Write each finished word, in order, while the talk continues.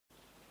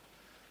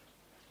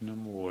นะ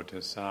โมตั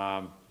สสะ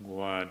ภะคะว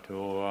ะโต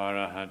อะร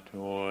ะหะโต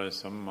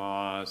สัมมา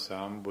สั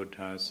มพุท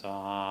ธัสสะ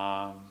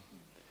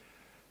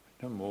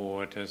นะโม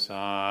ตัสส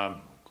ะภ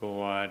ะคะ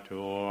วะโต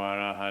อะ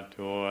ระหะโต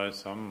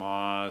สัมมา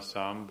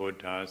สัมพุท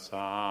ธัสส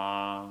ะ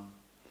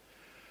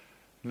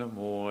นะโม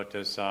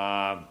ตัสสะ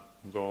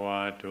ภะคะว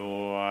ะโต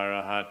อะร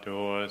ะหะโต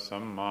สั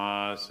มมา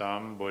สั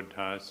มพุท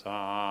ธัสส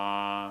ะ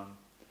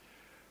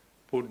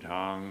พุท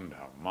ธัง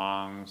ธัมมั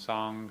ง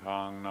สังฆั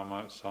งนะ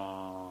มัสสา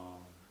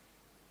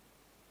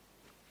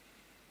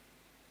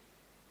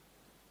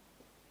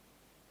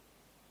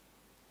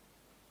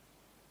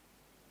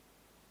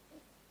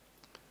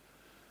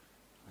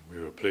We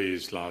were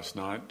pleased last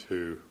night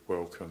to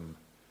welcome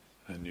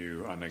a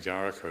new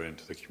Anagarika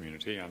into the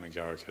community,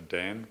 Anagarika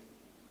Dan.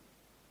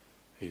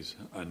 He's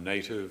a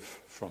native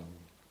from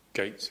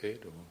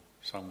Gateshead or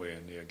somewhere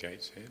near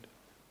Gateshead,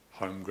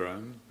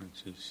 homegrown,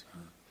 which is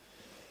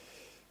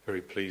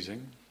very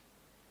pleasing.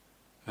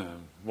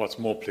 What's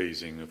more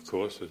pleasing, of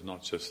course, is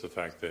not just the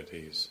fact that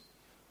he's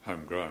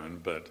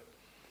homegrown, but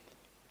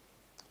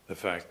the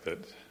fact that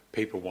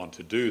people want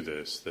to do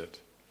this,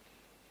 that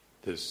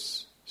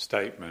this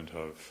statement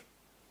of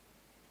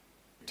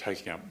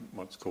taking up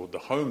what's called the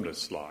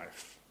homeless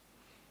life.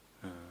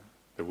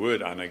 The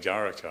word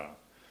anagarika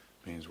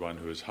means one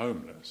who is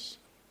homeless.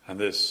 And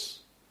this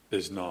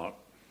is not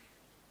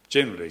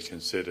generally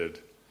considered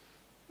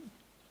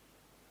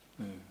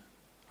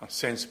a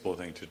sensible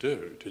thing to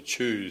do, to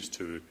choose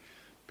to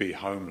be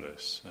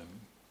homeless.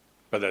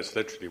 But that's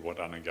literally what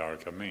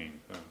anagarika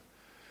means,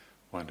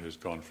 one who's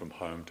gone from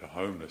home to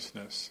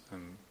homelessness.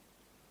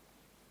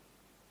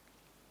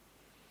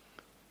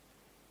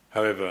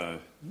 However,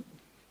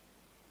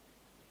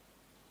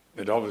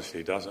 it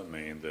obviously doesn't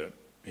mean that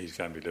he's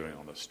going to be living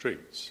on the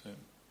streets.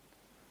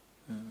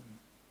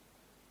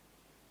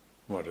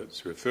 What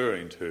it's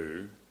referring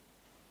to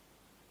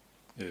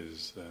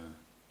is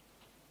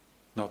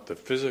not the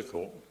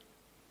physical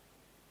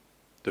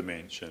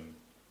dimension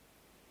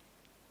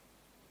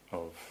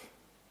of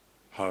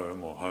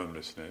home or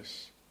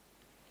homelessness,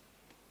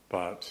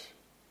 but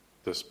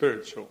the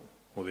spiritual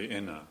or the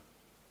inner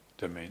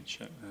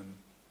dimension, and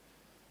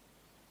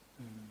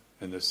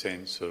in the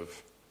sense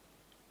of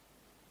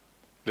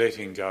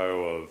letting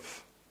go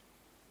of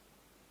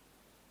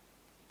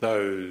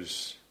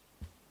those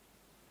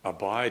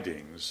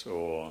abidings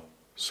or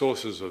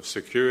sources of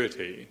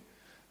security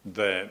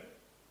that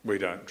we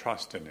don't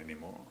trust in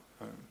anymore.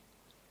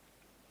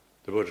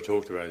 The Buddha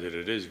talked about that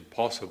it is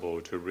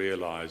possible to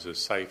realise a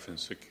safe and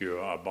secure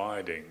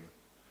abiding.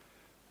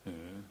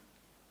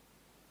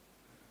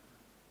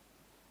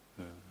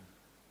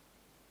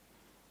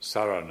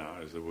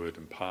 Sarana is the word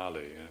in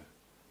Pali,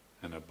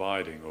 an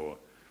abiding, or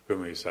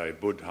when we say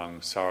Buddhang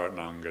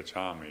Saranang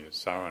Gacchami,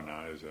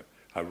 Sarana is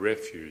a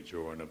refuge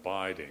or an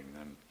abiding,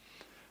 and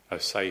a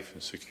safe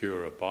and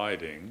secure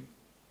abiding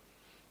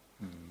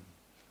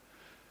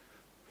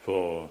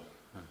for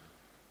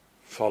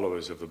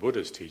followers of the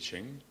Buddha's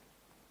teaching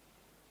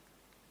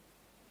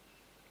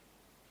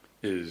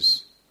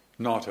is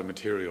not a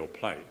material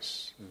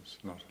place, it's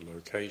not a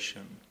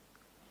location.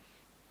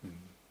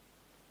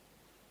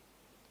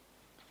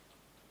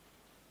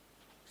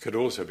 Could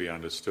also be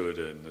understood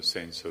in the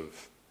sense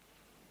of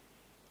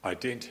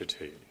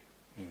identity,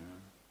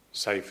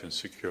 safe and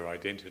secure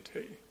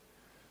identity.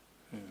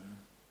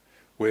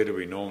 Where do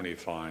we normally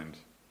find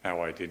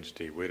our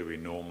identity? Where do we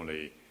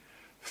normally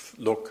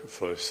look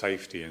for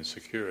safety and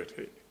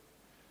security?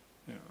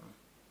 In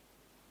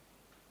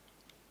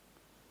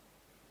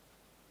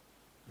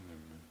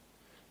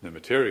the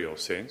material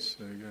sense,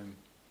 again,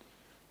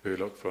 we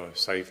look for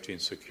safety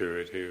and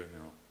security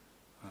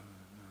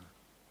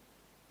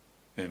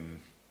in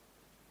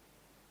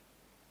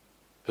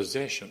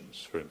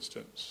possessions, for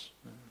instance,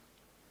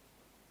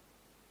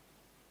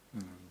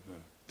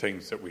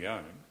 things that we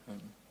own.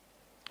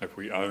 If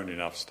we own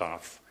enough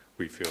stuff,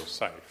 we feel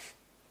safe.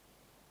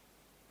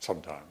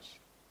 Sometimes,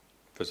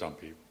 for some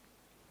people.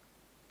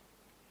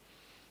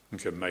 You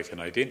can make an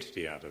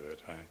identity out of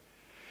it.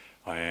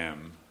 I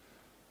am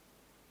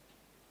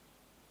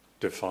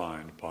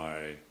defined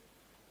by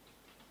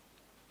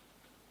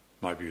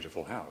my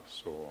beautiful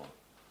house or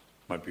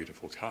my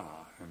beautiful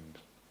car,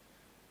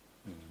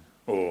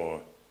 or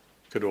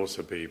could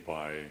also be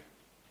by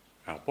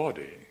our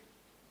body.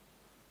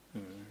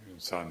 In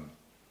some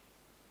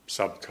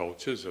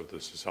subcultures of the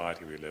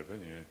society we live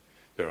in,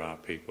 there are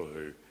people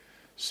who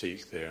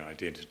seek their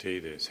identity,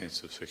 their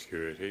sense of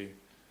security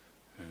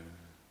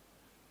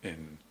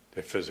in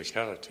their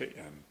physicality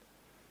and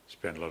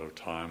spend a lot of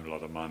time, a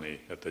lot of money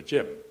at the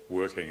gym,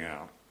 working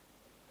out.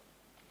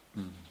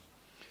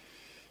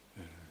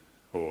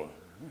 Or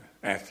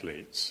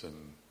athletes,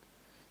 and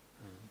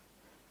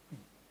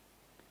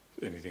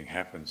anything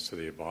happens to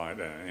their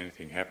body,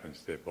 anything happens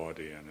to their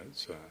body, and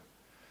it's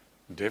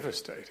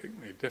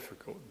devastatingly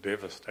difficult,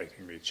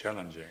 devastatingly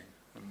challenging.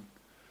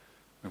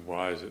 And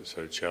why is it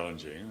so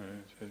challenging?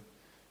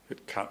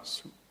 It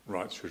cuts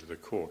right through to the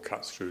core,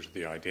 cuts through to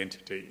the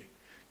identity,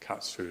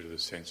 cuts through to the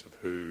sense of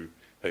who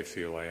they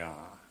feel they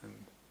are.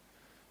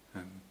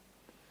 And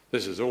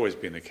This has always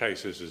been the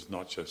case. This is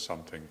not just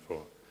something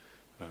for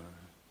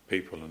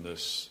people in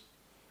this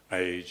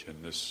age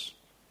and this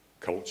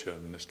culture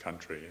in this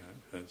country.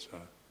 It's,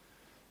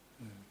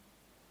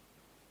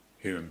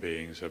 human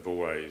beings have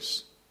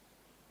always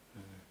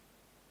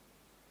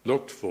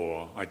looked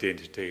for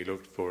identity,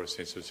 looked for a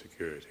sense of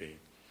security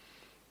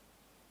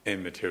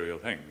in material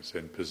things,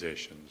 in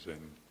possessions, in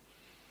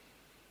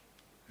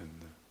the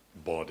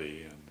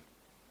body.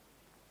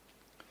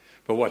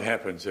 But what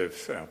happens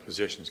if our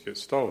possessions get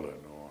stolen,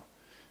 or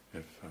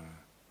if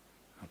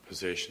our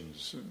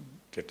possessions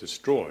get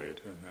destroyed,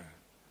 and our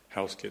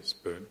house gets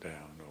burnt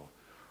down,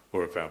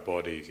 or if our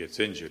body gets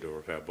injured, or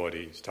if our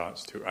body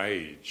starts to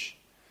age?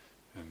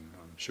 And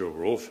I'm sure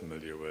we're all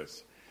familiar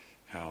with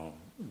how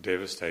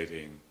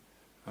devastating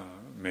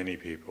many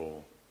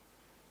people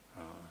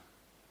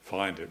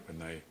find it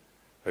when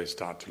they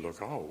start to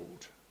look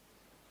old.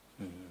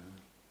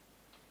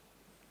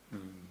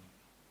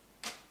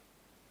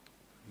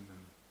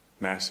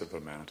 Massive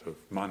amount of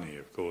money,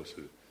 of course,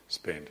 is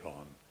spent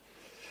on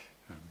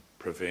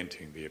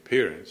preventing the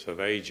appearance of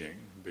aging,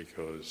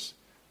 because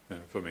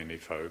for many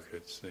folk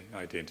it's the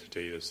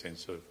identity, the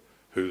sense of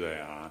who they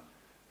are,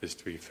 is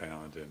to be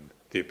found in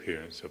the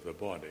appearance of the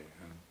body.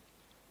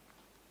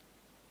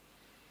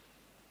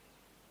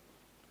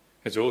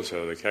 It's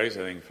also the case,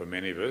 I think, for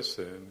many of us,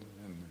 at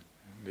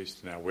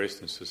least in our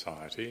Western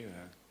society,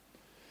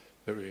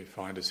 that we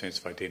find a sense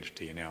of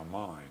identity in our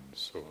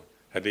minds, or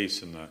at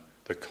least in the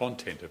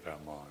content of our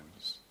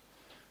minds.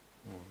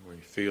 We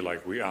feel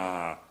like we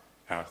are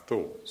our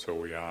thoughts, or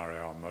we are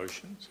our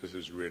emotions. This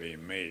is really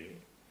me.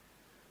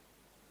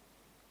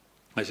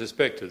 I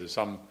suspect that there's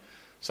some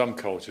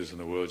cultures in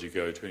the world you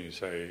go to and you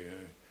say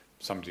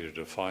somebody to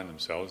define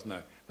themselves,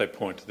 and they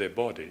point to their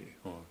body,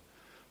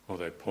 or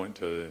they point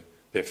to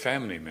their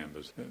family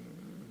members.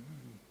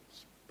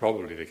 It's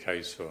probably the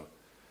case for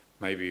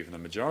maybe even the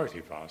majority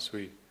of us.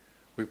 We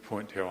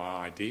point to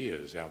our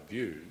ideas, our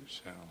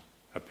views, our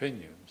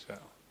opinions, our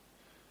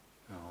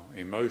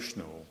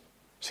emotional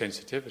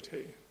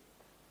sensitivity.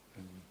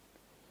 And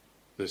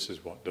this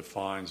is what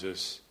defines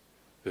us.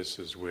 This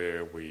is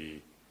what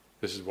we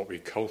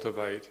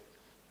cultivate.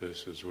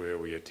 This is where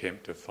we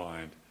attempt to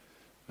find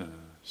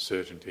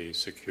certainty,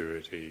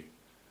 security,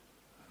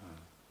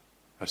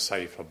 a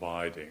safe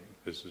abiding.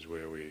 This is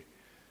where we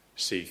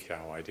seek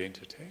our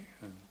identity.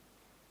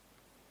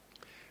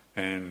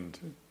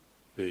 And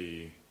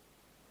the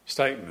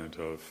statement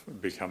of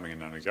becoming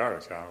an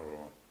anagarika,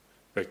 or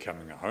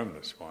becoming a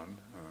homeless one,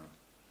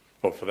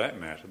 or for that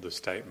matter, the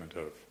statement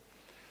of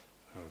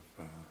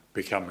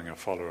becoming a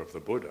follower of the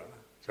Buddha,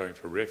 going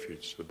for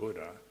refuge to the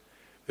Buddha,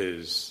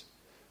 is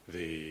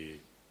the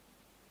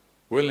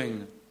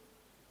willing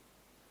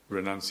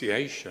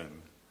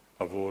renunciation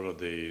of all of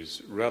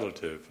these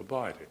relative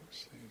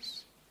abidings,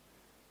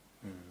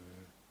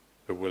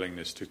 the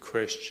willingness to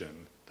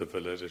question the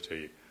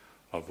validity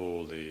of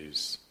all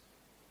these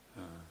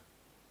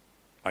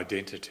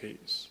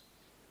identities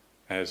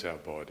as our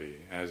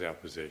body, as our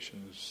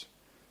possessions,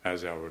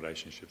 as our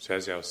relationships,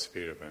 as our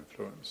sphere of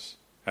influence,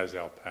 as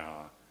our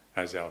power,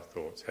 as our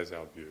thoughts, as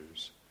our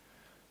views.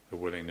 The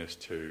willingness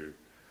to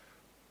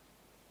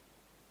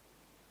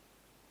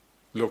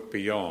look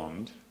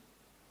beyond,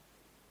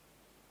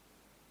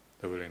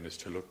 the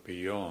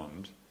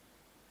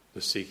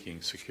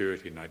seeking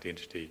security and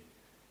identity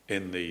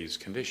in these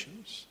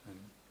conditions.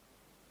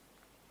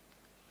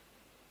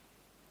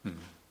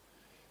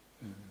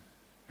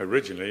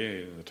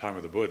 Originally, in the time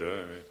of the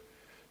Buddha,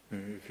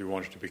 if you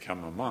wanted to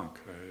become a monk,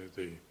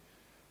 the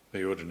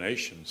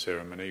ordination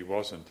ceremony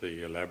wasn't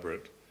the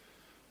elaborate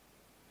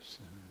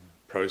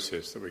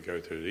process that we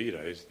go through these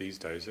days. These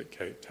days it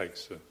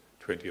takes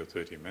 20 or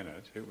 30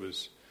 minutes. It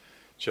was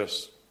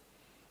just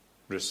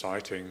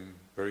reciting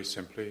very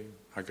simply,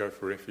 I go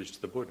for refuge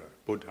to the Buddha.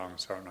 Buddhaṃ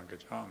saranam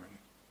gacchāmi.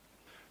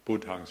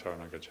 Buddhaṃ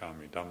saranam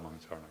gacchāmi.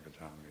 Dhammāṃ saranam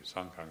gacchāmi.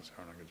 Sanghaṃ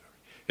saranam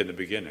gacchāmi. In the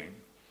beginning,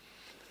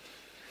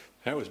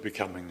 that was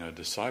becoming a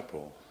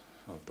disciple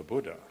of the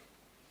Buddha,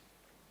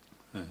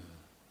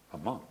 a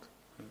monk.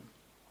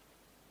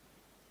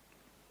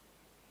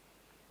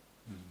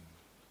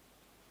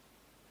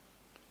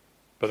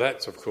 But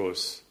that's, of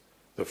course,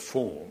 the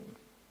form,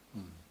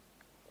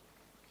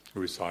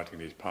 reciting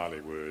these Pali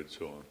words,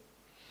 or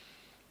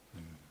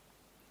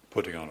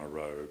putting on a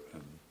robe,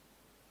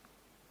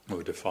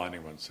 or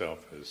defining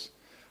oneself as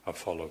a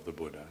follower of the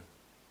Buddha.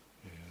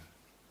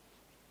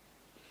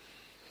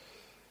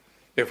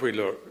 If we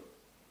look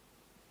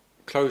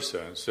closer,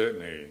 and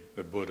certainly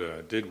the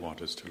Buddha did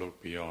want us to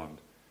look beyond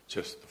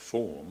just the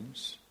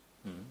forms,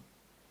 and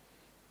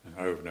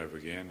over and over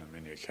again, on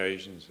many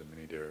occasions, in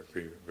many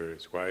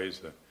various ways,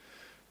 the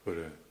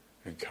Buddha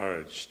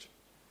encouraged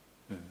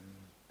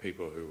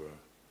people who were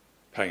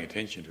paying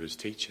attention to his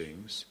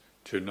teachings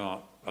to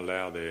not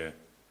allow their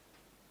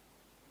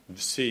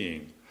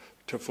seeing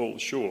to fall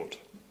short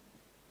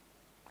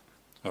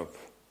of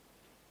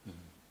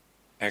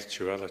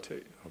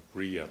actuality, of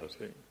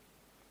reality.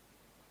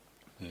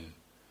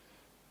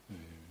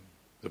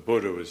 The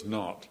Buddha was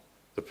not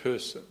the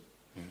person.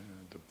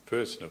 The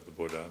person of the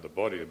Buddha, the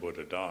body of the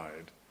Buddha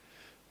died,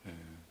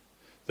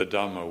 the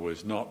Dhamma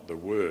was not the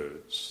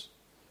words,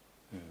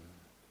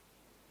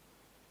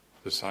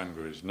 the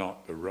Sangha is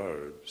not the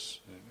robes.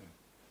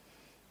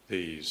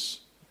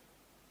 These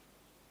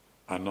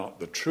are not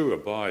the true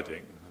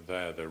abiding,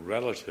 they are the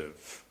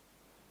relative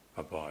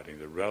abiding,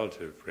 the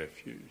relative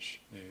refuge.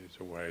 These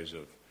are ways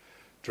of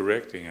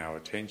directing our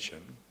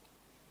attention.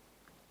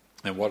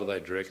 And what are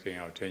they directing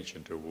our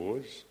attention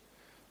towards?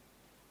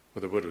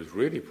 What the Buddha was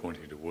really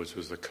pointing towards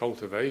was the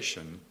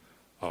cultivation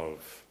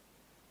of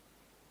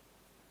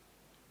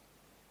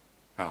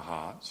our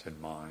hearts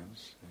and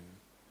minds,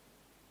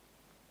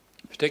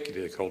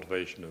 particularly the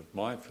cultivation of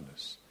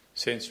mindfulness,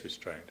 sense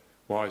restraint,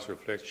 wise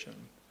reflection,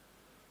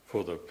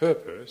 for the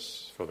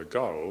purpose, for the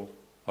goal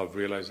of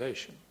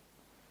realization,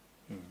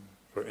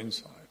 for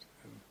insight.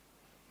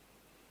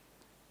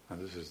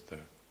 And this is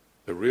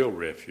the real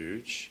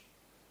refuge.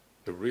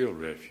 The real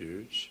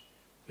refuge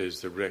is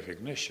the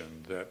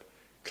recognition that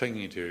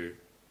clinging to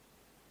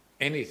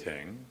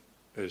anything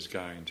is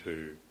going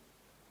to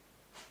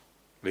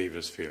leave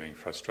us feeling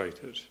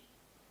frustrated.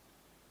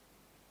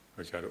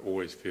 We're going to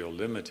always feel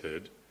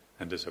limited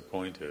and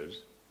disappointed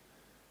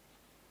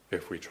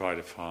if we try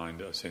to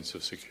find a sense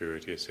of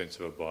security, a sense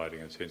of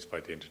abiding, a sense of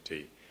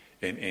identity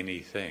in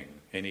anything,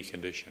 any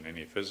condition,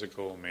 any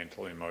physical,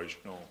 mental,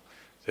 emotional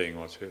thing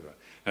whatsoever.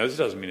 Now this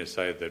doesn't mean to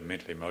say that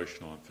mental,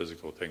 emotional and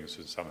physical things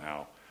are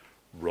somehow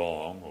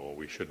wrong or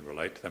we shouldn't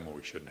relate to them or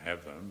we shouldn't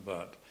have them,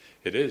 but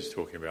it is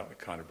talking about the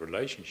kind of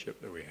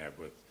relationship that we have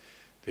with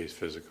these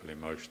physical,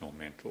 emotional,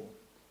 mental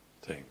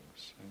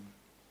things.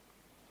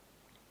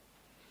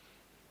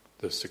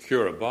 The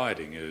secure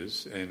abiding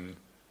is in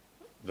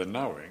the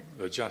knowing,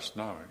 the just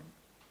knowing,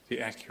 the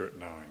accurate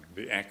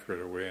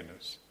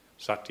awareness,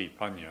 sati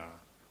panya,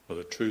 or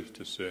the truth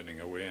discerning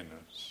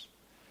awareness.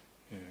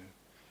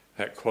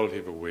 That quality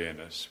of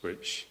awareness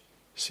which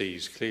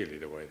sees clearly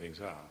the way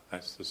things are.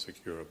 That's the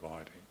secure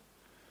abiding.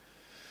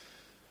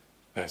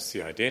 That's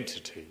the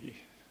identity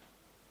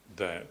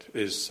that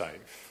is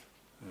safe.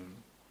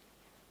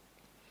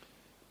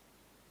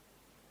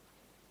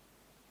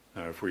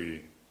 Now, if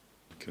we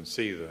can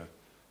see the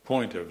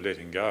point of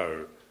letting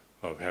go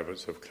of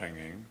habits of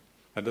clinging,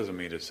 that doesn't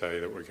mean to say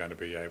that we're going to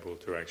be able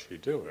to actually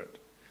do it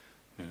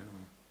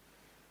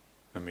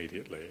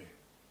immediately.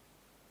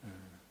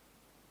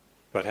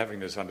 But having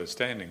this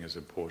understanding is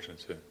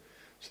important.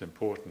 It's an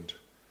important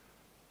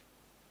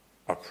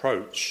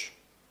approach.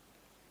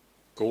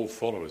 All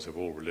followers of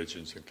all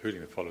religions, including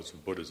the followers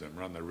of Buddhism,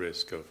 run the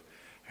risk of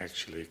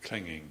actually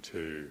clinging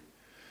to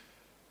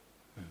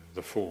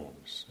the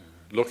forms,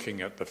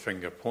 looking at the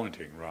finger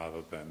pointing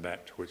rather than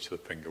that to which the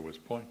finger was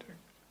pointing.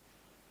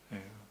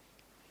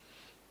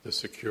 The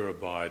secure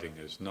abiding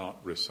is not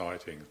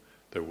reciting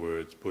the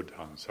words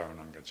Buddhang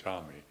Saranang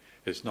Gacchami.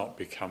 It's not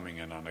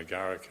becoming an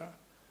anagarika.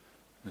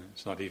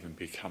 It's not even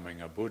becoming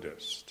a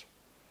Buddhist.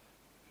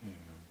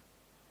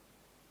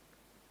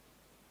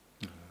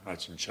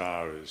 Ajahn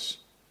Chah is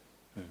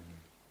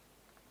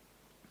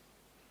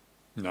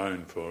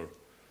known for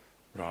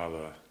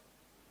rather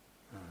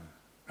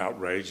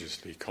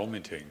outrageously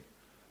commenting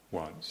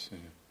once,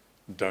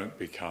 don't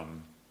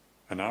become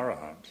an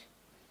arahant.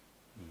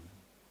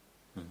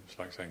 It's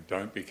like saying,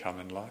 don't become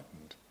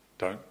enlightened.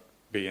 Don't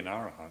be an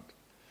arahant.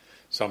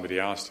 Somebody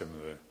asked him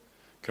the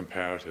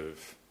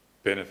comparative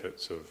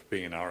benefits of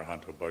being an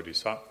arahant or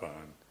bodhisattva,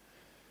 and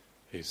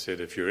he said,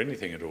 if you're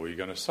anything at all, you're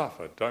going to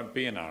suffer. Don't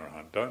be an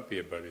arahant. Don't be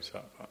a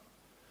bodhisattva.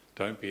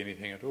 Don't be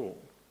anything at all.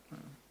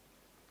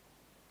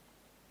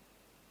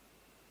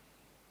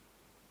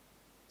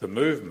 The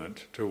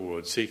movement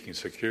towards seeking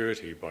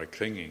security by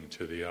clinging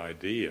to the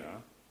idea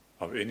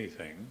of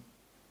anything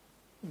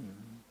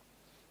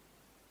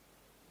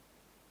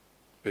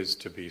is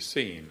to be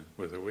seen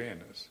with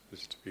awareness,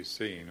 is to be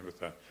seen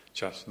with a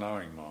just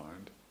knowing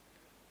mind.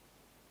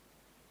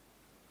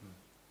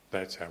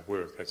 That's our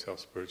work, that's our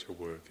spiritual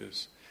work,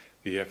 is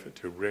the effort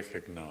to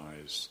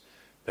recognise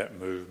that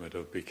movement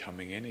of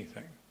becoming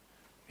anything,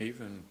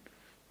 even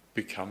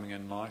becoming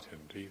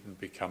enlightened, even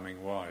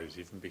becoming wise,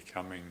 even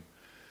becoming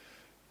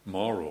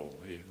moral,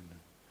 even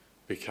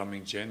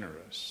becoming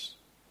generous,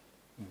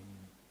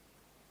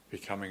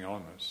 becoming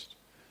honest.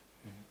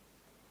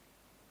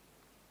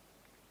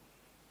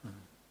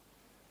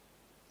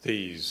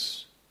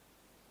 These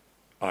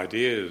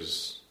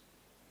ideas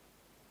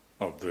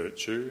of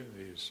virtue,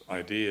 these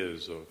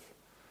ideas of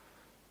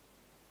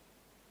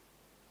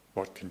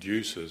what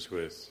conduces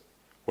with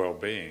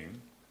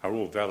well-being are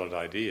all valid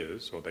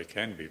ideas, or they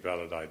can be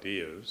valid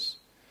ideas.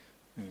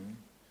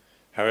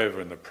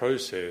 However, in the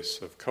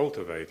process of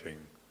cultivating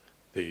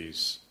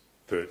these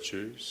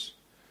virtues,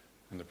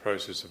 in the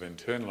process of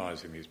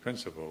internalising these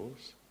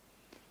principles,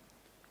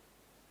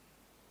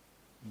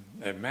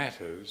 it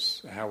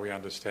matters how we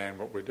understand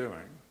what we're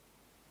doing.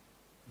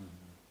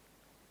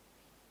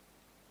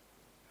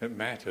 It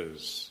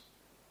matters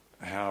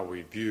how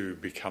we view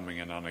becoming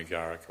an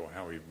anagarika, or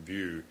how we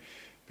view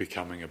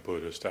becoming a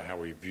Buddhist, or how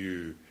we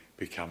view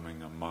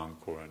becoming a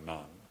monk or a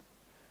nun.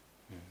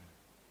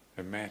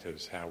 It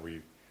matters how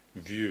we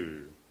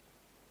view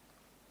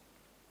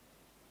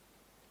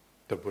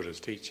the Buddha's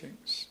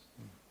teachings.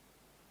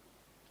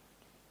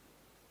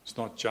 It's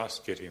not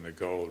just getting the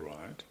goal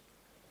right,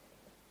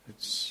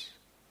 it's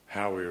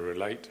how we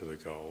relate to the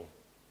goal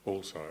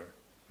also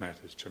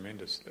matters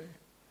tremendously.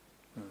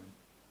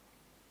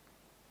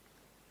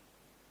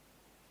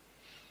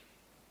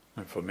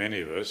 And for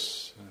many of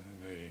us,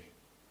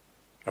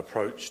 the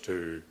approach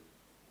to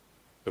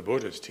the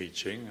Buddha's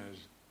teaching is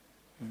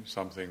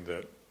something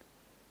that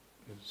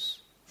is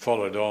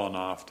followed on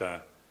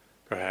after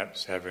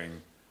perhaps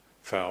having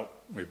felt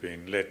we've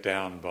been let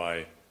down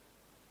by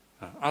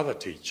other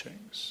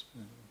teachings.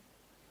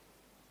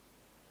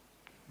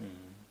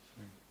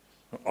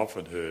 I've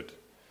often heard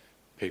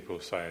people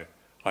say,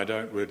 I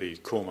don't really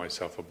call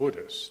myself a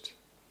Buddhist.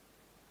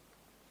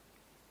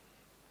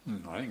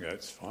 I think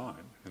that's fine.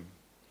 And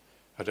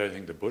I don't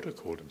think the Buddha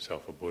called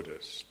himself a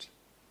Buddhist.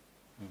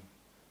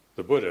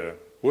 The Buddha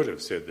would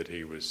have said that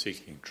he was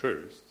seeking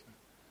truth,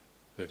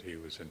 that he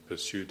was in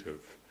pursuit of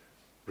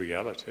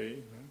reality.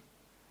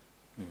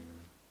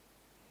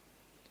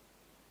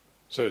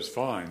 So it's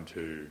fine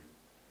to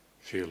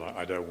feel like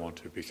I don't want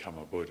to become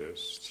a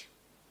Buddhist.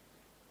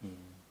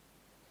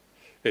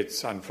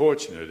 It's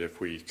unfortunate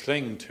if we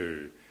cling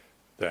to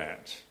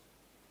that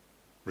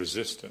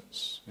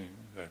resistance,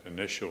 that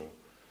initial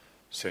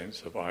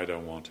sense of I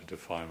don't want to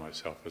define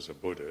myself as a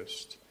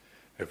Buddhist,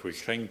 if we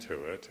cling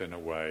to it in a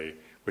way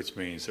which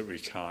means that we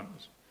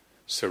can't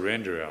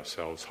surrender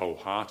ourselves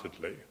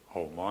wholeheartedly,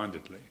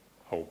 whole-mindedly,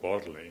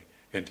 whole-bodily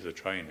into the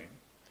training.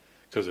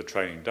 Because the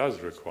training does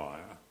require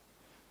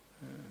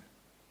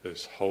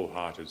this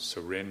wholehearted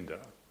surrender,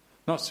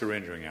 not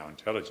surrendering our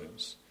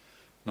intelligence,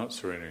 not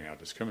surrendering our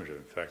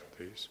discriminative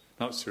faculties,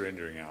 not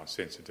surrendering our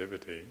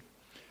sensitivity,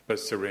 but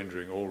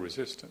surrendering all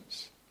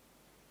resistance.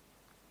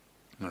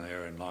 And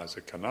therein lies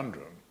a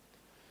conundrum.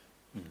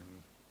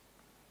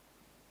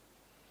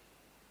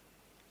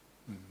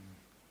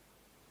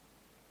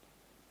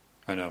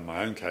 I know in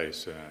my own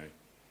case, I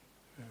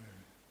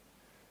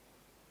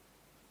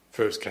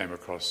first came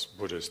across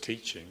Buddha's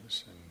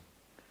teachings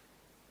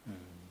and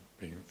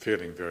been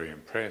feeling very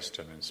impressed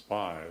and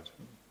inspired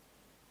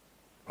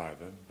by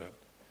them, but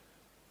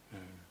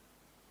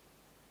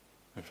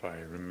if I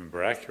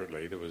remember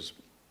accurately, there was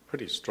a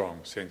pretty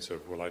strong sense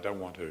of, well, I don't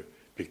want to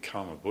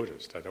become a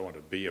Buddhist, I don't want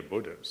to be a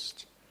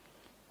Buddhist.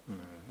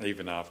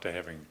 Even after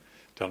having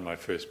done my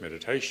first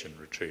meditation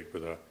retreat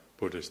with a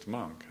Buddhist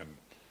monk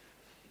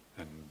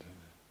and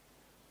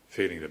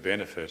feeling the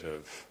benefit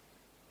of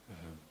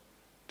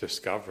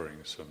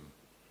discovering some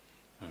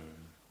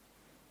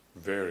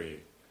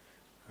very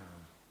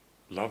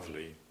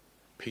lovely,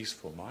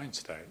 peaceful mind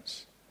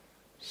states,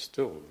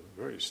 still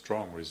very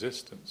strong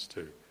resistance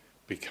to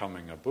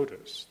becoming a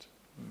Buddhist.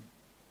 It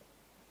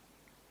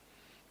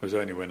was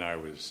only when I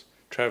was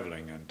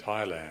travelling in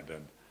Thailand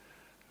and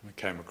I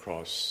came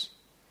across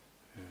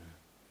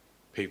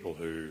people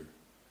who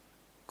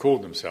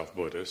called themselves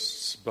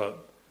Buddhists,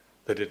 but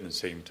they didn't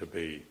seem to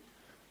be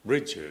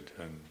rigid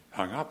and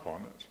hung up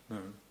on it,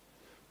 and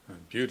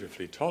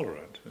beautifully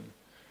tolerant. And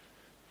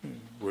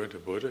weren't a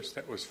Buddhist,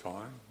 that was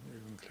fine, you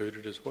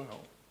included as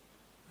well.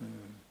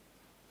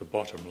 The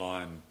bottom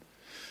line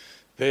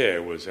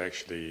there was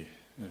actually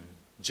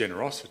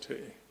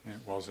generosity. It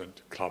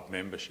wasn't club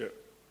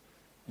membership.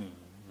 I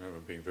remember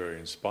being very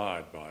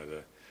inspired by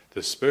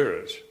the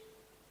spirit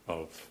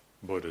of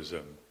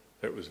Buddhism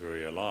that was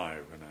very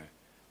alive when I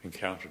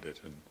encountered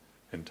it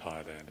in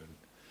Thailand. And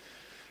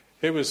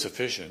it was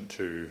sufficient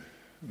to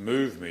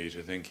move me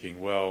to thinking,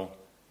 well,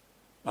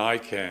 I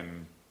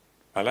can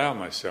allow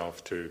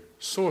myself to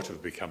sort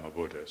of become a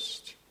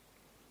Buddhist,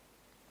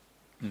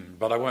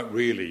 but I won't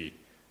really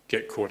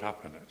get caught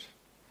up in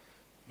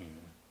it.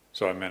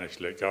 So I managed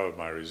to let go of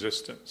my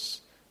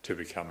resistance to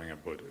becoming a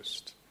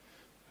Buddhist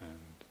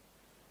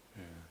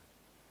and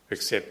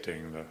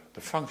accepting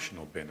the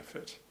functional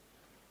benefit,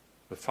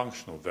 the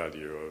functional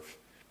value of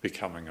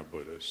becoming a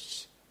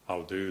Buddhist.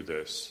 I'll do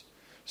this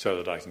so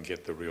that I can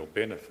get the real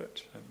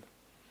benefit. And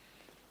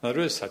there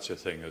is such a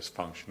thing as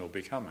functional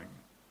becoming.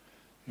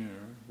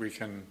 We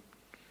can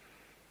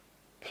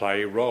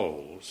play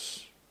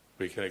roles,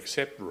 we can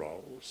accept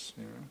roles.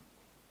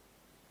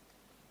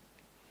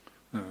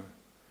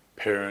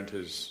 Parent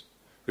is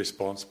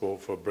responsible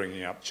for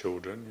bringing up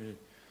children.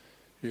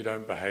 You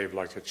don't behave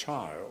like a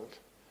child.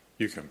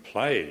 You can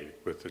play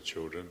with the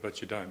children,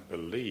 but you don't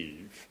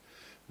believe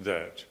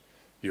that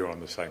you're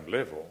on the same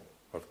level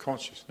of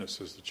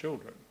consciousness as the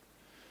children.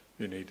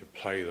 You need to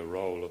play the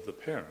role of the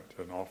parent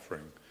in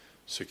offering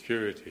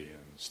security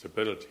and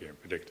stability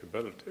and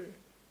predictability.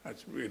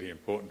 That's really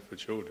important for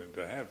children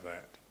to have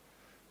that.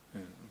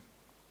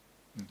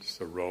 It's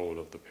the role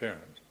of the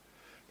parent.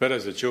 But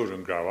as the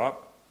children grow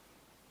up,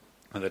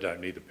 and they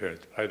don't need the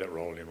parents to play that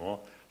role anymore,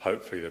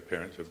 hopefully the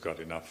parents have got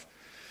enough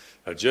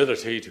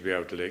agility to be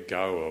able to let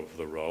go of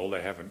the role.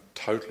 They haven't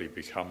totally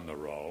become the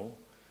role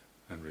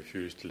and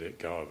refuse to let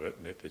go of it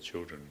and let the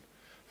children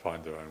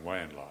find their own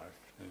way in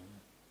life.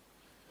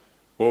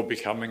 Or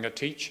becoming a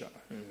teacher.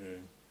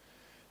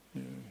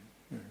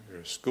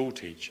 You're a school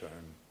teacher,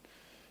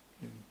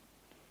 and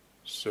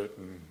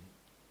certain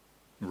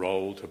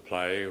role to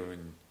play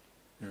when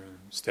you're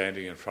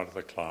standing in front of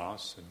the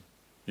class and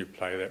you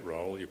play that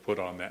role, you put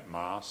on that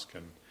mask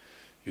and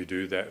you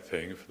do that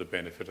thing for the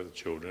benefit of the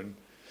children.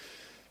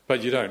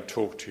 But you don't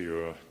talk to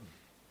your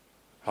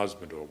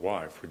husband or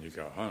wife when you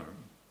go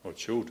home, or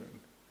children,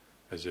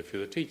 as if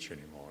you're the teacher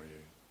anymore.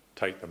 You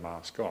take the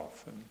mask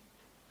off and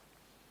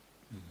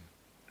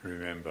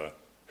remember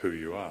who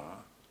you are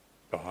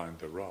behind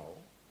the role.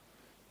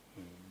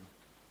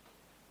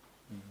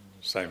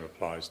 Same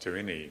applies to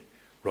any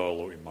role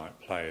that we might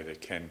play. There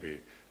can be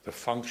the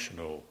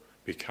functional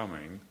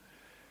becoming,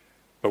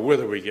 but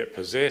whether we get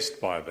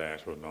possessed by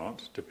that or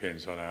not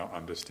depends on our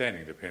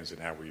understanding, depends on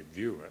how we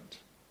view it.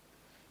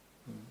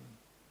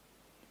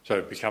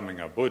 So becoming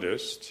a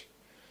Buddhist,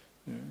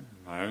 in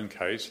my own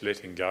case,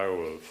 letting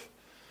go of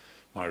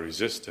my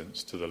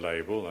resistance to the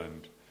label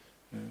and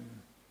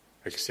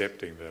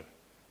accepting that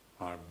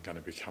I'm going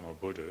to become a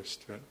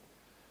Buddhist, but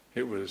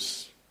it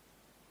was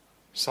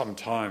some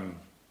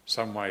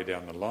way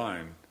down the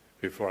line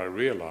before I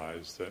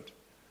realised that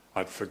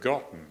I'd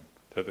forgotten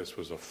that this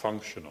was a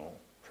functional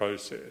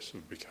process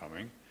of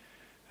becoming,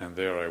 and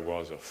there I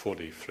was, a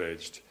fully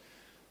fledged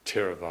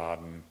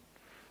Theravadan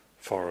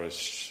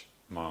forest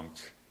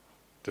monk,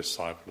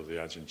 disciple of the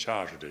Ajahn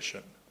Chah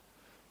tradition,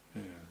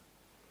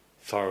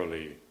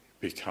 thoroughly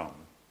become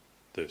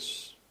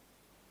this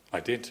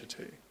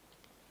identity.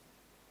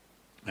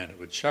 And it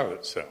would show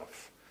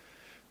itself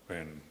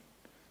when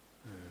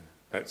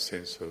that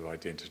sense of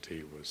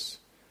identity was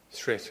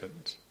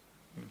threatened.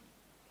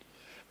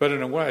 But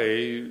in a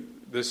way,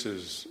 this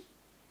is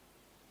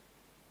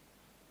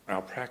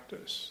our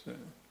practice.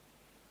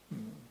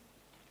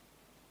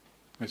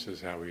 This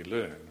is how we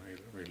learn.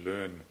 We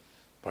learn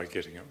by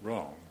getting it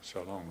wrong.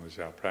 So long as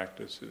our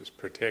practice is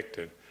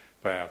protected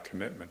by our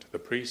commitment to the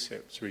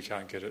precepts, we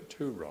can't get it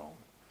too wrong.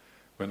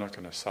 We're not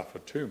going to suffer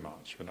too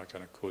much. We're not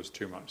going to cause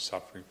too much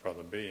suffering for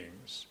other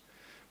beings.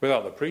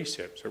 Without the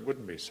precepts, it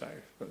wouldn't be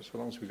safe. But so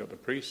long as we've got the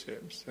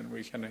precepts, then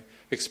we can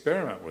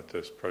experiment with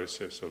this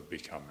process of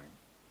becoming.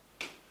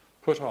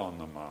 Put on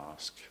the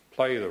mask,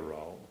 play the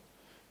role,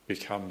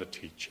 become the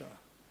teacher,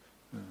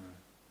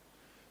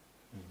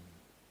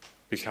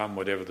 become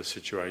whatever the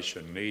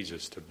situation needs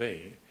us to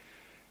be.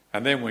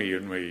 And then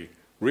when we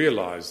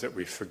realise that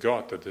we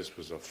forgot that this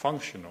was a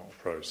functional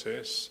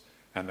process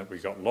and that we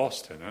got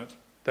lost in it,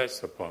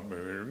 that's the point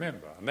where we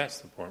remember, and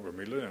that's the point when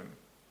we learn.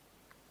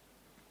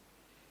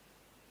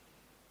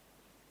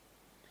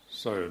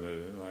 So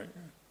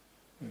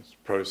this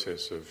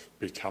process of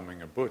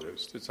becoming a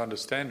Buddhist, it's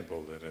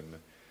understandable that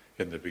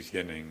in the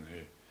beginning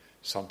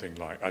something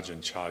like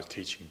Ajahn Chah's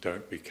teaching,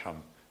 don't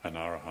become an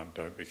arahant,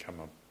 don't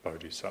become a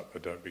bodhisattva,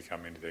 don't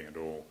become anything at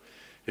all.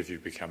 If you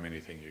become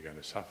anything, you're going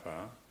to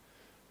suffer.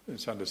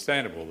 It's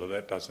understandable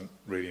that doesn't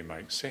really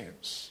make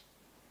sense.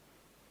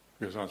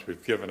 Because once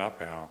we've given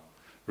up our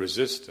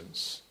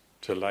resistance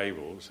to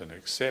labels and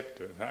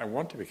accept it, I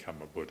want to become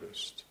a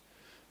Buddhist.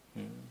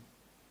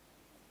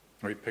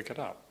 We pick it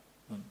up.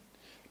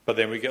 But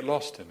then we get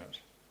lost in it.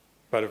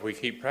 But if we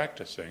keep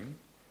practicing,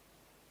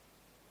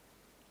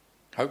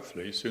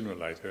 hopefully, sooner or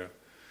later,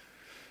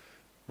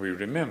 we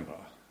remember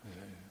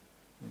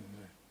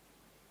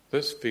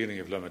this feeling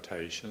of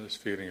limitation, this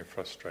feeling of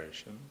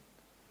frustration,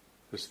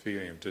 this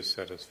feeling of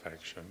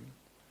dissatisfaction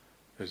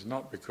is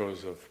not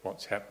because of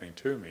what's happening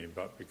to me,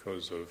 but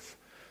because of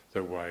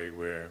the way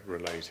we're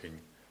relating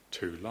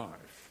to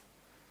life,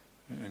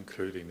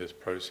 including this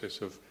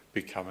process of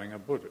becoming a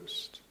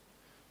Buddhist.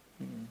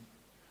 And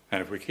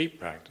if we keep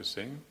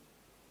practicing,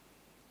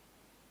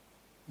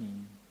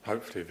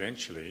 hopefully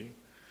eventually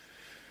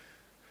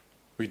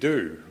we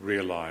do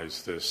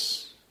realise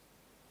this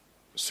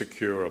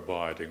secure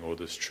abiding or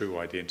this true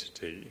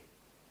identity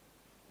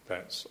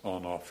that's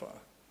on offer.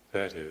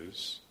 That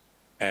is,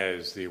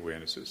 as the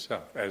awareness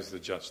itself, as the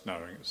just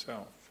knowing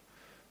itself.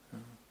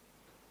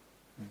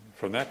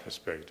 From that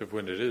perspective,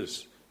 when it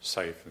is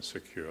safe and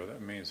secure,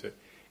 that means that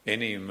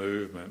any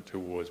movement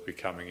towards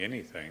becoming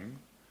anything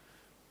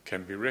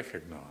can be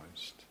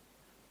recognised.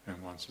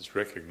 And once it's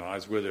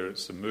recognised, whether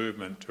it's the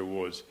movement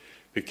towards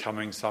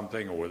becoming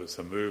something or whether it's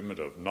the movement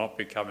of not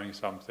becoming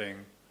something,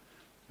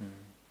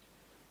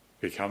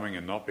 becoming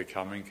and not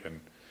becoming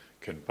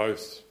can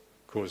both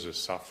cause us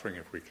suffering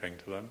if we cling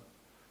to them.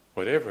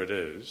 Whatever it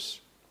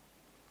is,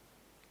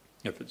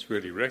 if it's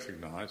really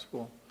recognised,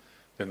 well,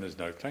 then there's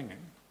no clinging.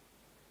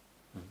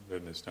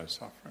 Then there's no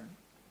suffering.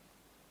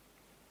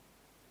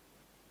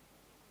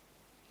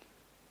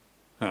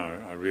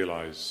 Now, I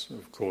realise,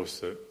 of course,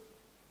 that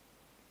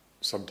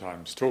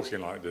sometimes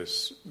talking like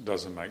this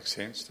doesn't make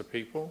sense to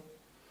people,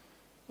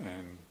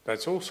 and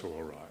that's also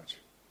all right.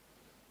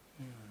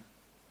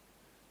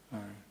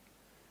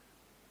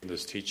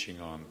 This teaching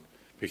on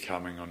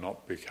becoming or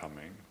not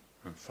becoming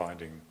and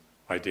finding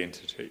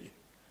identity,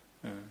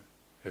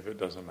 if it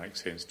doesn't make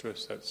sense to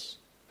us, that's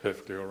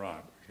perfectly all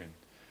right. We can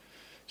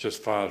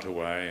just file it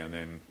away and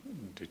then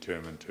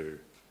determine to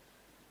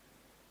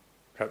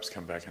perhaps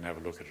come back and have a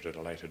look at it at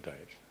a later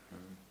date.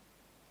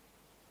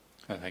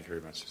 And thank you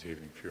very much this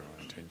evening for your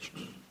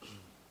attention.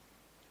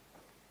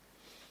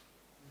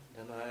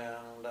 Then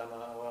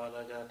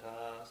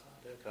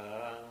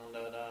Dukkhaং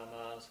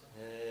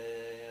dadamase